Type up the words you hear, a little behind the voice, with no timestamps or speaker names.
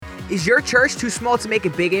Is your church too small to make a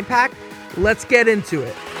big impact? Let's get into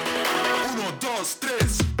it.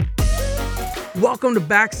 Welcome to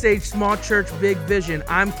Backstage Small Church Big Vision.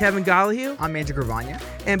 I'm Kevin Gollihue. I'm Andrew Gravagna.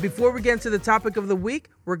 And before we get into the topic of the week,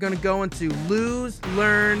 we're going to go into Lose,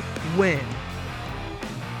 Learn, Win.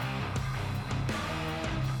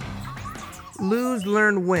 Lose,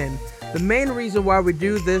 Learn, Win. The main reason why we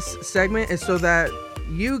do this segment is so that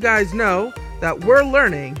you guys know that we're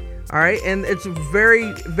learning, all right? And it's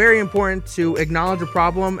very, very important to acknowledge a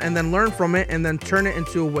problem and then learn from it and then turn it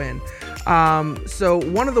into a win. So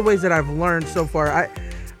one of the ways that I've learned so far, I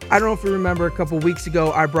don't know if you remember a couple weeks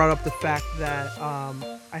ago, I brought up the fact that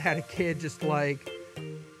I had a kid just like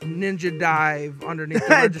ninja dive underneath the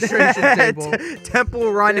registration table.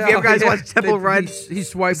 Temple Run. If you ever guys watch Temple Run, he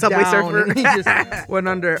swiped Subway down Surfer. and he just went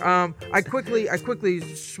under. I quickly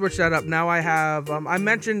switched that up. Now I have. I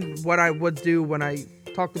mentioned what I would do when I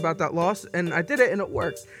talked about that loss, and I did it, and it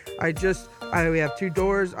worked. We have two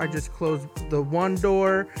doors. I just closed the one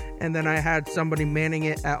door, and then I had somebody manning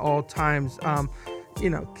it at all times.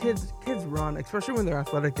 Kids run, especially when they're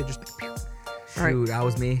athletic. They just. Shoot, that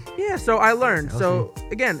was me. Yeah, so I learned. So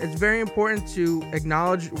again, it's very important to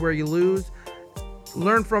acknowledge where you lose,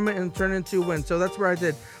 learn from it, and turn it into a win. So that's where I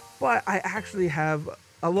did. But I actually have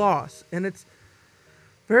a loss, and it's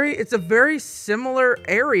a very similar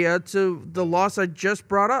area to the loss I just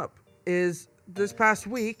brought up. Is this past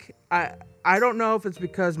week? I don't know if it's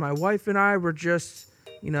because my wife and I were just,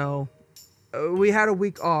 we had a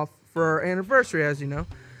week off for our anniversary, as you know.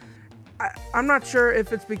 I'm not sure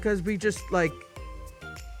if it's because we just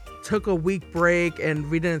took a week break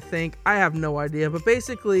and we didn't think. I have no idea. But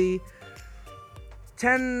basically,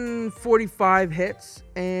 10:45 hits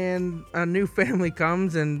and a new family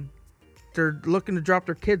comes and they're looking to drop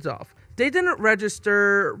their kids off. They didn't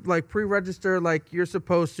register, pre-register like you're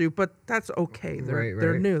supposed to, but that's okay.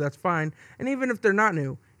 They're new. That's fine. And even if they're not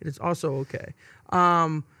new, it is also okay.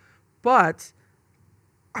 But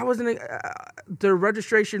I wasn't the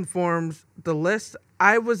registration forms, the list.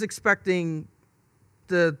 I was expecting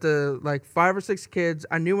the 5 or 6 kids.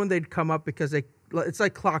 I knew when they'd come up because it's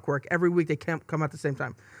like clockwork. Every week they can't come at the same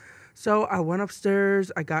time. So I went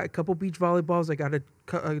upstairs. I got a couple beach volleyballs. I got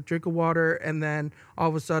a drink of water, and then all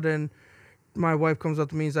of a sudden, my wife comes up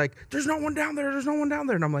to me. He's like, "There's no one down there. There's no one down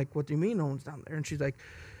there." And I'm like, "What do you mean no one's down there?" And she's like,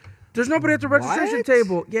 "There's nobody at the registration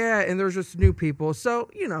table." Yeah, and there's just new people. So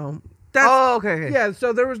okay. Yeah,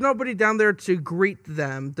 so there was nobody down there to greet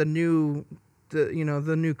them, the new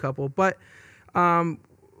couple. But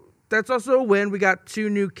that's also a win. We got 2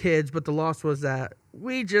 new kids, but the loss was that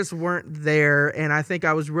we just weren't there. And I think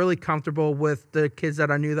I was really comfortable with the kids that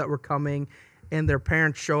I knew that were coming, and their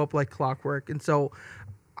parents show up like clockwork. And so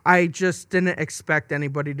I just didn't expect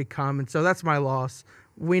anybody to come. And so that's my loss.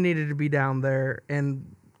 We needed to be down there,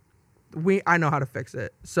 and I know how to fix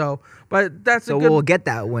it. So we'll get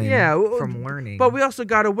that win from learning. But we also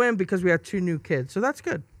got a win because we had 2 new kids. So that's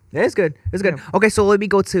good. It is good. It's good. Okay, so let me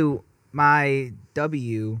go to my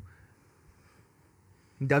W.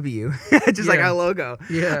 Just like our logo.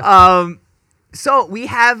 Yeah. So we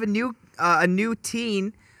have a new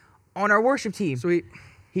teen on our worship team. Sweet.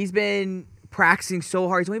 He's been practicing so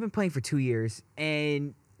hard. He's only been playing for 2 years.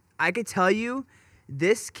 And I could tell you,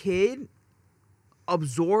 this kid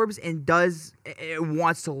absorbs and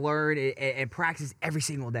wants to learn and practice every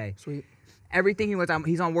single day. Sweet. Everything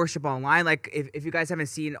he's on Worship Online. Like if you guys haven't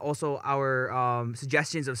seen also our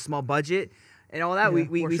suggestions of small budget and all that, we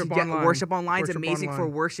suggest Worship Online. It's amazing for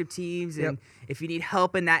worship teams, and if you need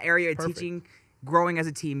help in that area, teaching, growing as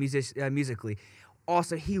a team musically.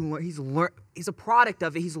 Also, he's a product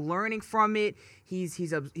of it. He's learning from it. He's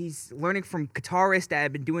learning from guitarists that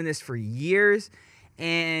have been doing this for years,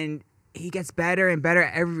 and he gets better and better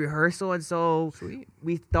at every rehearsal. And so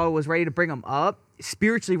we thought it was ready to bring him up.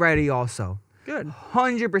 Spiritually ready also. Good.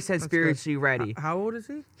 100% spiritually ready. How old is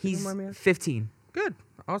he? He's 15. Good.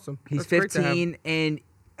 Awesome. He's 15, and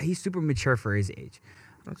he's super mature for his age.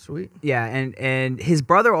 That's sweet. Yeah, and his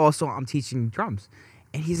brother also, I'm teaching drums.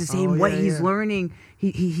 And he's the same way. He's learning.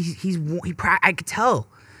 I could tell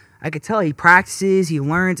he practices, he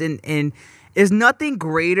learns, and there's nothing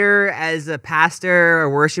greater as a pastor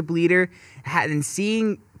or worship leader than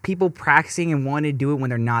seeing people practicing and wanting to do it when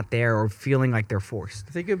they're not there or feeling like they're forced.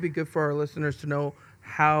 I think it'd be good for our listeners to know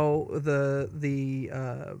how the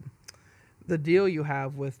deal you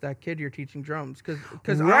have with that kid you're teaching drums,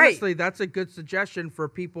 because honestly, that's a good suggestion for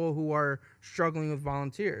people who are struggling with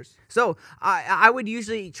volunteers. So I would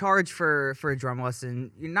usually charge for a drum lesson,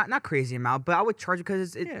 not crazy amount, but I would charge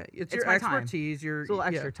because it's your my expertise. Time. It's a little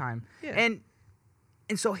extra time,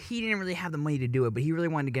 And so he didn't really have the money to do it, but he really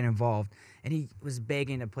wanted to get involved, and he was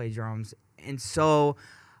begging to play drums. And so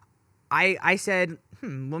I said,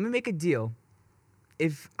 let me make a deal.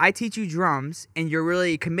 If I teach you drums and you're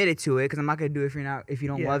really committed to it, because I'm not going to do it if you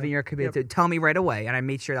don't love it and you're committed to it, tell me right away. And I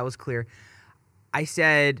made sure that was clear. I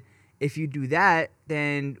said, if you do that,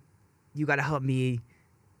 then you got to help me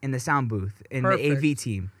in the sound booth, in the AV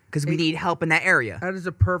team, because we need help in that area. That is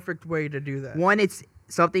a perfect way to do that. One, it's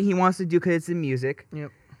something he wants to do because it's in music.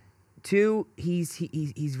 Yep. Two, he's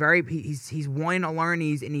wanting to learn.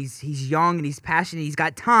 He's young and he's passionate. He's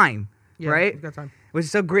got time, right? He's got time. Which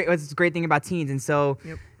is so great. What's the great thing about teens? And so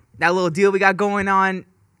that little deal we got going on.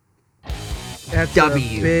 That's a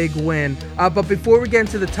big win. But before we get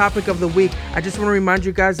into the topic of the week, I just want to remind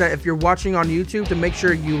you guys that if you're watching on YouTube, to make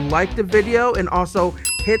sure you like the video and also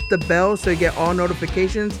hit the bell so you get all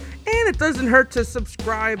notifications. And it doesn't hurt to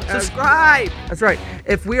subscribe. That's right.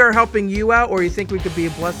 If we are helping you out or you think we could be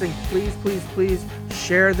a blessing, please, please, please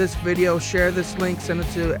share this video, share this link, send it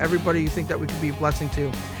to everybody you think that we could be a blessing to.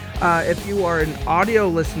 If you are an audio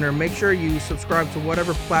listener, make sure you subscribe to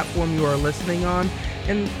whatever platform you are listening on.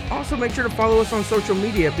 And also make sure to follow us on social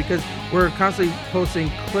media, because we're constantly posting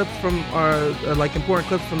clips from our, important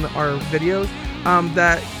clips from our videos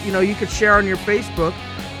that, you could share on your Facebook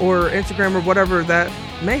or Instagram or whatever that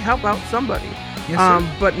may help out somebody. Yes,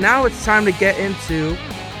 sir. But now it's time to get into,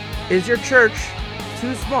 is your church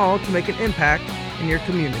too small to make an impact in your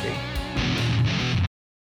community?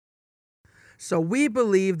 So we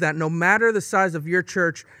believe that no matter the size of your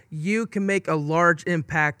church, you can make a large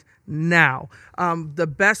impact now. The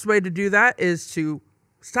best way to do that is to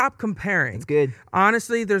stop comparing. It's good.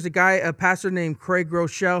 Honestly, there's a pastor named Craig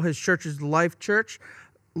Rochelle. His church is Life Church.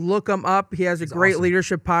 Look him up. He has a great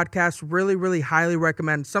leadership podcast. Really, really highly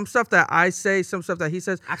recommend. Some stuff that I say, some stuff that he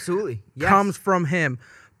says, absolutely comes from him.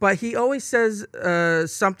 But he always says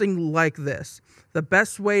something like this: the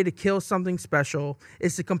best way to kill something special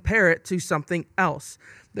is to compare it to something else.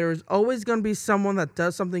 There is always going to be someone that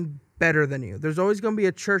does something better than you. There's always going to be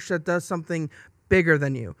a church that does something bigger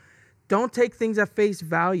than you. Don't take things at face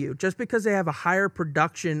value. Just because they have a higher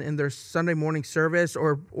production in their Sunday morning service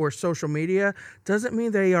or social media doesn't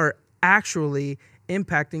mean they are actually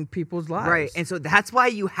impacting people's lives. Right. And so that's why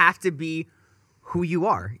you have to be who you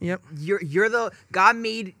are. Yep. God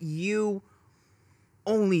made you,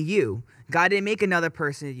 only you. God didn't make another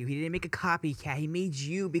person of you. He didn't make a copycat. He made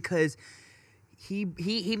you because he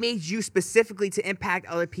made you specifically to impact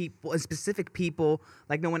other people and specific people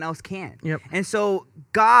like no one else can. Yep. And so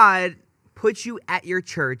God put you at your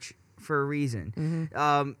church for a reason.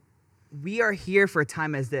 Mm-hmm. We are here for a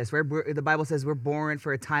time as this. The Bible says we're born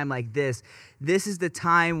for a time like this. This is the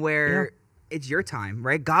time where it's your time,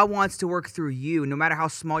 right? God wants to work through you, no matter how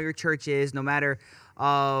small your church is, no matter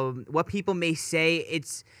what people may say.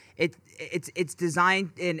 It's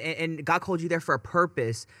designed, and God called you there for a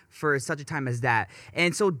purpose, for such a time as that.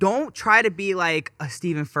 And so don't try to be like a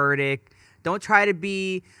Stephen Furtick. Don't try to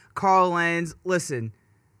be Carl Lenz. Listen,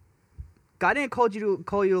 God didn't call you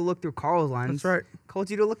to look through Carl's lens. That's right. Called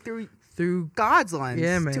you to look through God's lens.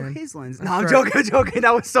 Yeah, man. Through his lens. That's no, I'm right. joking.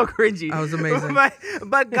 That was so cringy. That was amazing.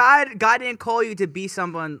 but God didn't call you to be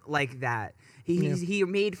someone like that. He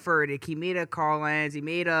made Furtick. He made a Carl Lenz. He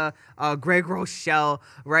made a Greg Rochelle,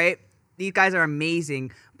 right? These guys are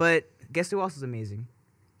amazing. But guess who else is amazing?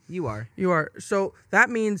 You are. You are. So that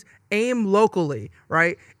means aim locally,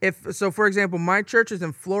 right? For example, my church is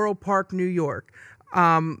in Floral Park, New York.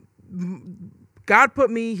 God put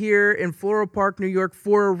me here in Floral Park, New York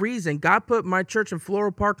for a reason. God put my church in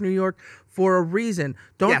Floral Park, New York for a reason.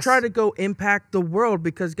 Don't try to go impact the world,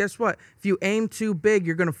 because guess what? If you aim too big,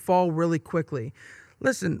 you're going to fall really quickly.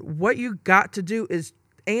 Listen, what you got to do is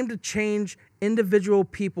aim to change individual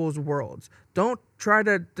people's worlds. Don't try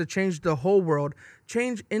to change the whole world.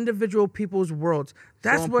 Change individual people's worlds.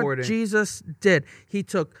 That's what Jesus did. He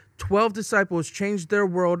took 12 disciples, changed their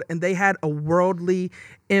world, and they had a worldly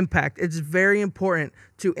impact. It's very important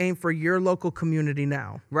to aim for your local community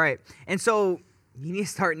now. Right. And so you need to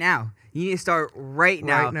start now. You need to start right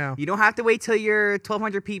now. Right now. You don't have to wait till you're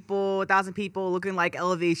 1,200 people, 1,000 people looking like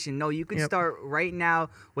Elevation. No, you can start right now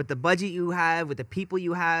with the budget you have, with the people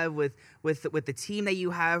you have, with the team that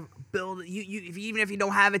you have. Build even if you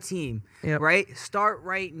don't have a team, right? Start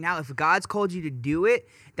right now. If God's called you to do it,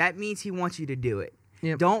 that means He wants you to do it.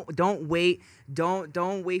 Yep. Don't wait.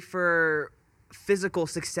 Don't wait for physical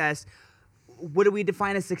success. What do we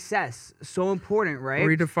define as success? So important, right?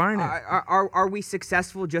 Redefine it. Are we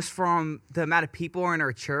successful just from the amount of people in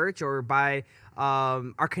our church, or by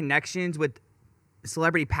our connections with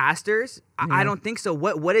celebrity pastors? I don't think so.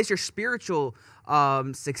 What is your spiritual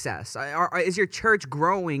success? Is your church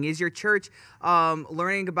growing? Is your church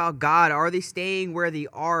learning about God? Are they staying where they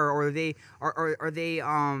are, or are they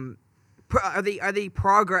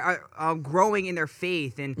growing in their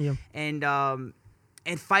faith and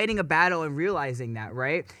fighting a battle and realizing that,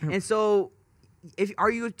 right? And so, are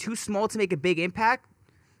you too small to make a big impact?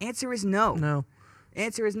 Answer is no. No.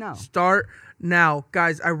 Answer is no. Start now.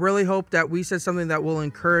 Guys, I really hope that we said something that will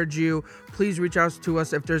encourage you. Please reach out to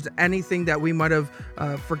us if there's anything that we might have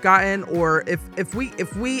forgotten, or if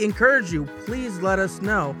we encourage you, please let us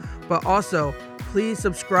know. But also, please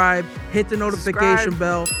subscribe, hit the notification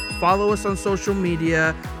bell, follow us on social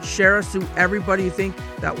media, share us to everybody you think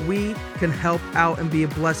that we can help out and be a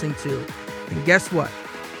blessing to. And guess what?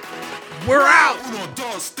 We're out! 1, 2,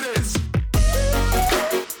 3.